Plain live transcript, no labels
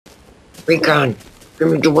Recon. Give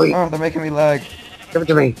me the weight. Oh, they're making me lag. Give it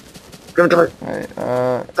to me. Give it to me.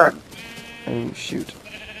 Alright, Recon. oh shoot.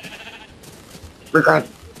 Recon.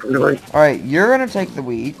 Give me the weight. Alright, you're gonna take the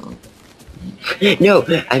wheat. No,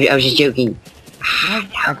 I was just joking.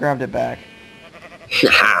 I grabbed it back.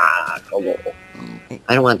 Come on.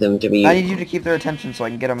 I don't want them to be... I need you to keep their attention so I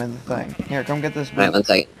can get them in the thing. Here, come get this wheat. Alright, 1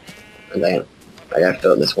 second. 1 second. I gotta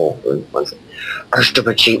fill this hole. 1 second. Our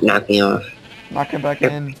stupid sheep knocked me off. Knock him back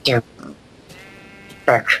in.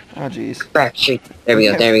 Back. Oh jeez. Back sheep. There we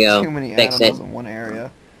go, there we go. Too many Fix animals it. in one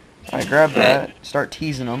area. Alright, grab that. Start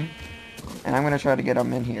teasing them. And I'm gonna try to get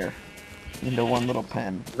them in here. Into one little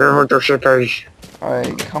pen. Where the shippers?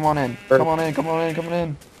 Alright, come on in. Come on in, come on in, come on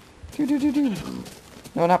in. Do.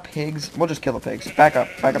 No, not pigs. We'll just kill the pigs. Back up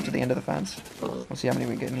to the end of the fence. We'll see how many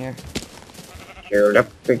we get in here. Here the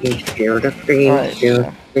piggies, here the piggies, Alright, here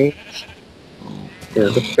the piggies. Here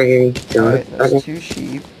the piggies, here the Alright, that's piggies. 2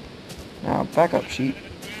 sheep. Now, back up, sheep.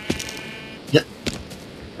 Get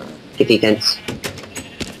the fence.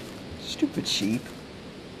 Stupid sheep.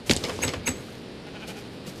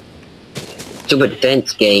 Stupid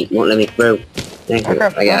fence gate won't let me through. Thank you,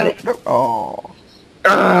 I got it. Oh.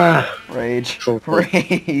 Ah! Rage. Troll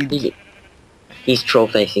Rage. He's troll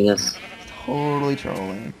facing us. Totally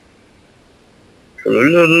trolling. You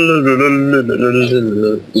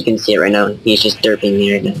can see it right now. He's just derping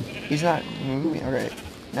me right now. He's not moving. Alright.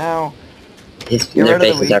 Now, His get their rid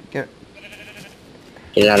of the faces are. wheat.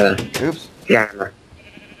 Get it out of there. Oops. Get out of there.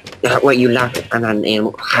 Not what you lock. I'm not an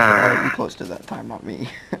animal. Alright, you closed it that time, not me.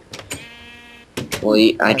 Well,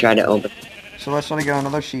 I tried to open So let's try to get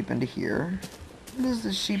another sheep into here. What does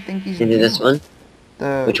this sheep think he's doing? into this one.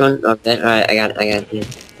 The... Which one? Okay, alright, I got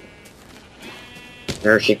it.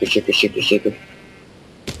 There, shaker.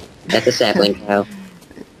 That's a sapling, Kyle.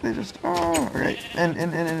 They just... Oh, alright.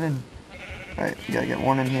 In. Alright, you gotta get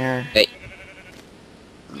one in here. Wait.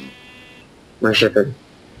 More sugar.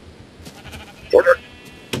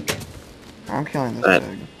 I'm killing this Alright.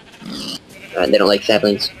 pig. They don't like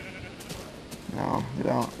saplings. No, they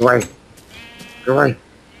don't. Go away.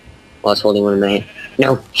 Well, I was holding one in my hand.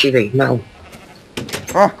 No, Sheepy, no.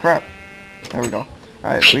 Oh, crap. There we go.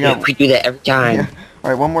 Alright, we got... We do that every time. Yeah.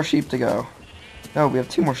 Alright, 1 more sheep to go. No, we have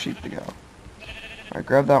 2 more sheep to go. Alright,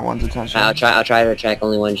 grab that one's attention. I'll try to attract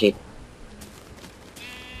only 1 sheep.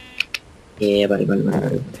 Yeah, buddy.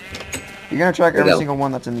 Right. You're gonna track every single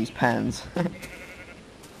one that's in these pens.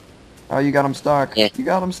 Oh, you got them stuck. Yeah. You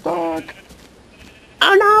got them stuck.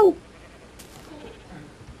 Oh no!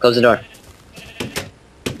 Close the door.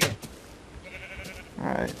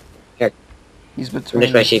 Alright. Here. He's between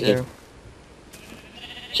This way, the Sheepy. 2.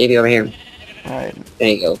 Sheepy over here. Alright. There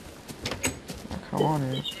you go. Come on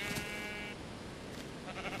in.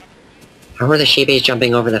 How are the sheepies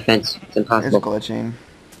jumping over the fence? It's It's impossible. glitching.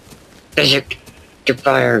 Your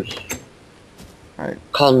fire. Alright.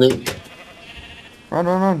 Call Newton.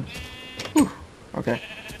 Run. Whew. Okay.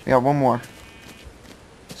 We got 1 more.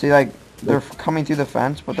 See, like, they're coming through the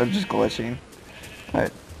fence, but they're just glitching.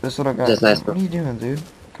 Alright. This little guy. Just nice, What bro. are you doing, dude?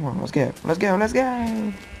 Come on, let's go. Let's go.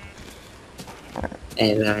 Alright.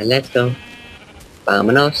 And let's go.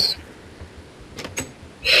 Vámonos.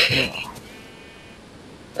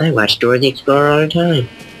 I watch Dora the Explorer all the time.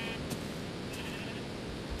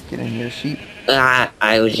 Get in here, sheep. Ah,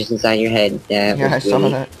 I was just inside your head. Yeah, I was saw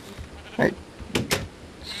really- that. Alright.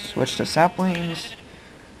 Switch to saplings.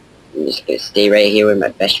 I'm just gonna stay right here with my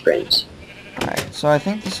best friends. Alright, so I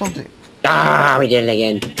think this will do. Ah, we did it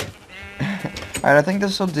again. Alright, I think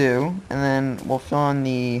this will do. And then we'll fill in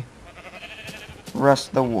the rest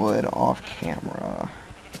of the wood off camera.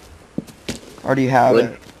 Or do you have Wood?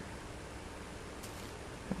 it?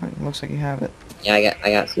 It looks like you have it. Yeah,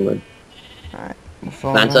 I got some wood. Alright, we'll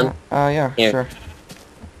fill Want in some? that. Yeah, Here. sure.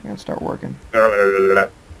 I'm gonna start working. There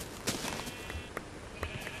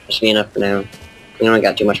should be enough for now. We only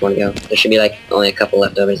got too much more to go. There should be like only a couple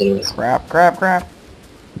leftovers anyways. Crap.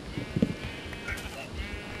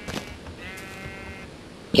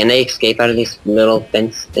 Can they escape out of these little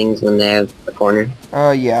fence things when they have a corner?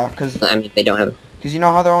 Yeah, cause I mean, if they don't have... you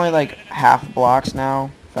know how they're only like half blocks now,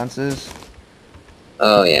 fences?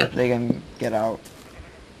 Oh, yeah. They can get out.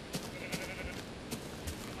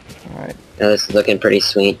 Alright. Now, this is looking pretty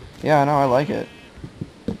sweet. Yeah, I know, I like it.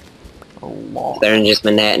 A lot. Better than just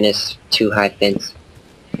monotonous, too high fence.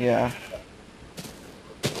 Yeah.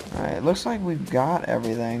 Alright, it looks like we've got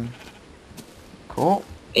everything. Cool.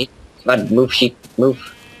 Hey, it's about to move, sheep.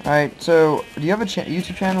 Move. Alright, so, do you have a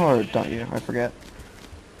YouTube channel or don't you? I forget.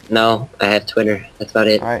 No, I have Twitter. That's about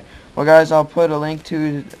it. Alright. Well, guys, I'll put a link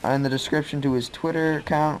to in the description to his Twitter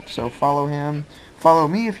account, so follow him. Follow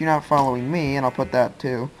me if you're not following me, and I'll put that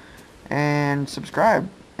too. and subscribe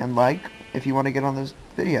and like if you want to get on this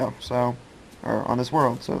video. So, or on this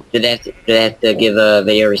world. So. Do they have to give a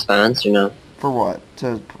video response or no? For what?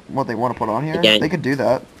 To what they want to put on here? Again. They could do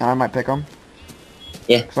that, and I might pick them.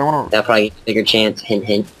 Yeah. Cause I want to. That'll probably get a bigger chance. Hint,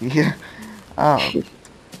 hint. Yeah.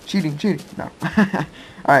 Cheating. No.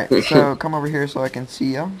 Alright, so come over here so I can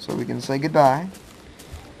see you, so we can say goodbye.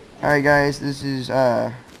 Alright guys, this is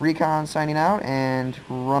Recon signing out, and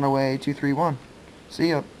Runaway 231. See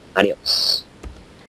ya. Adios.